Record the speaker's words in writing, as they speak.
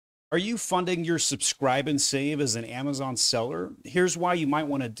Are you funding your subscribe and save as an Amazon seller? Here's why you might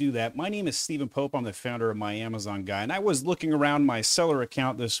want to do that. My name is Stephen Pope. I'm the founder of My Amazon Guy, and I was looking around my seller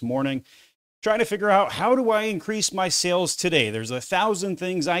account this morning trying to figure out how do I increase my sales today. There's 1,000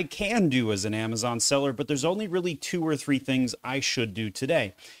 things I can do as an Amazon seller, but there's only really 2 or 3 things I should do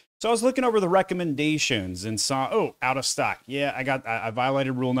today. So I was looking over the recommendations and saw, oh, out of stock. Yeah, I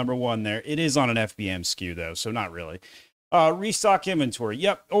violated rule number 1 there. It is on an FBM SKU though, so not really. Restock inventory.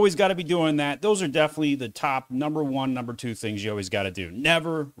 Yep, always got to be doing that. Those are definitely the top number 1, number 2 things you always got to do.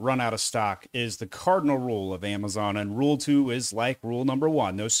 Never run out of stock is the cardinal rule of Amazon, and rule 2 is like rule number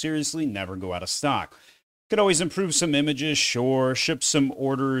 1. No, seriously, never go out of stock. Could always improve some images, sure. Ship some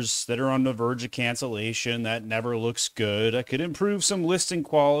orders that are on the verge of cancellation. That never looks good. I could improve some listing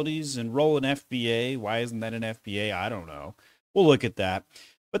qualities and roll an FBA. Why isn't that an FBA? I don't know. We'll look at that.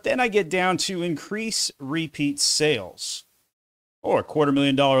 But then I get down to increase repeat sales or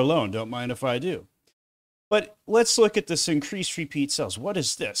 $250,000 loan. Don't mind if I do. But let's look at this increased repeat sales. What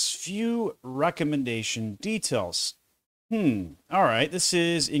is this? Few recommendation details. All right. This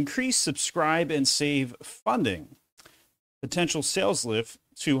is increase subscribe and save funding. Potential sales lift,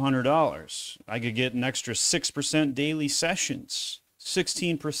 $200. I could get an extra 6% daily sessions,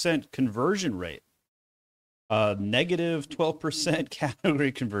 16% conversion rate. Negative 12%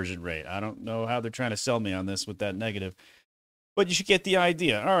 category conversion rate. I don't know how they're trying to sell me on this with that negative, but you should get the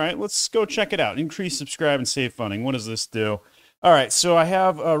idea. All right, let's go check it out. Increase subscribe and save funding. What does this do? All right, so I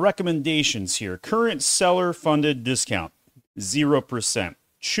have recommendations here. Current seller funded discount, 0%.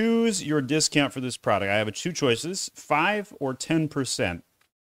 Choose your discount for this product. I have 2 choices, 5 or 10%.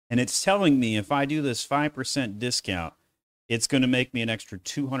 And it's telling me if I do this 5% discount, it's going to make me an extra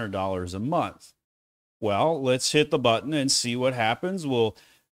 $200 a month. Well, let's hit the button and see what happens. We'll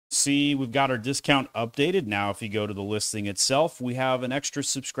see we've got our discount updated. Now, if you go to the listing itself, we have an extra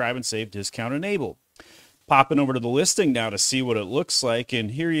subscribe and save discount enabled. Popping over to the listing now to see what it looks like. And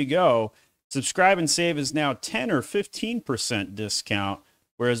here you go. Subscribe and save is now 10 or 15% discount,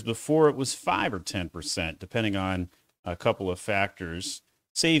 whereas before it was 5 or 10%, depending on a couple of factors.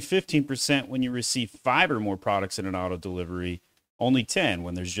 Save 15% when you receive 5 or more products in an auto delivery, only 10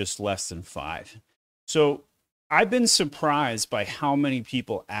 when there's just less than 5. So I've been surprised by how many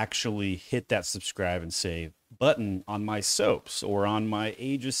people actually hit that subscribe and save button on my soaps or on my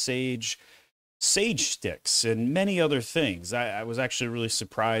Age of Sage sage sticks and many other things. I was actually really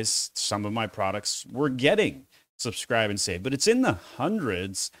surprised some of my products were getting subscribe and save, but it's in the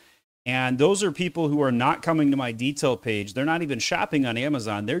hundreds. And those are people who are not coming to my detail page. They're not even shopping on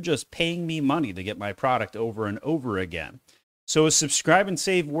Amazon. They're just paying me money to get my product over and over again. So is subscribe and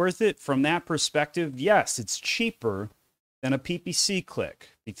save worth it from that perspective? Yes, it's cheaper than a PPC click.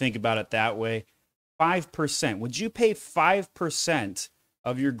 If you think about it that way, 5%. Would you pay 5%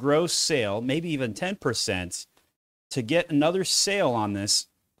 of your gross sale, maybe even 10%, to get another sale on this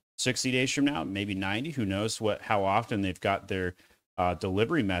 60 days from now, maybe 90? Who knows how often they've got their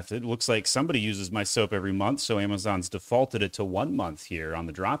delivery method. Looks like somebody uses my soap every month, so Amazon's defaulted it to 1 month here on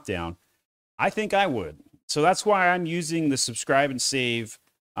the drop down. I think I would. So that's why I'm using the subscribe and save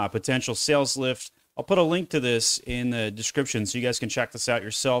potential sales lift. I'll put a link to this in the description so you guys can check this out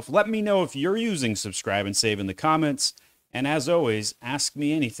yourself. Let me know if you're using subscribe and save in the comments. And as always, ask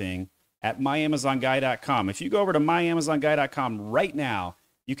me anything at myamazonguy.com. If you go over to myamazonguy.com right now,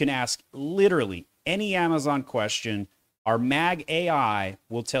 you can ask literally any Amazon question. Our Mag AI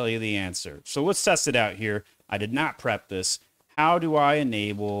will tell you the answer. So let's test it out here. I did not prep this. How do I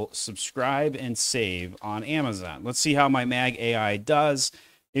enable subscribe and save on Amazon? Let's see how my Mag AI does.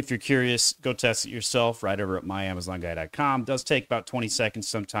 If you're curious, go test it yourself right over at myamazonguy.com. It does take about 20 seconds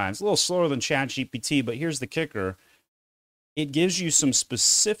sometimes. A little slower than ChatGPT, but here's the kicker. It gives you some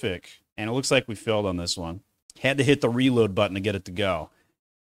specific, and it looks like we failed on this one. Had to hit the reload button to get it to go.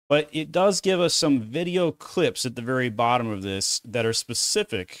 But it does give us some video clips at the very bottom of this that are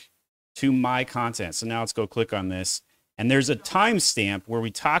specific to my content. So now let's go click on this. And there's a timestamp where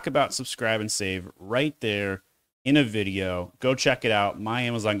we talk about subscribe and save right there in a video. Go check it out,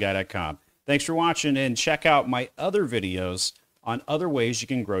 myamazonguy.com. Thanks for watching, and check out my other videos on other ways you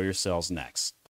can grow your sales next.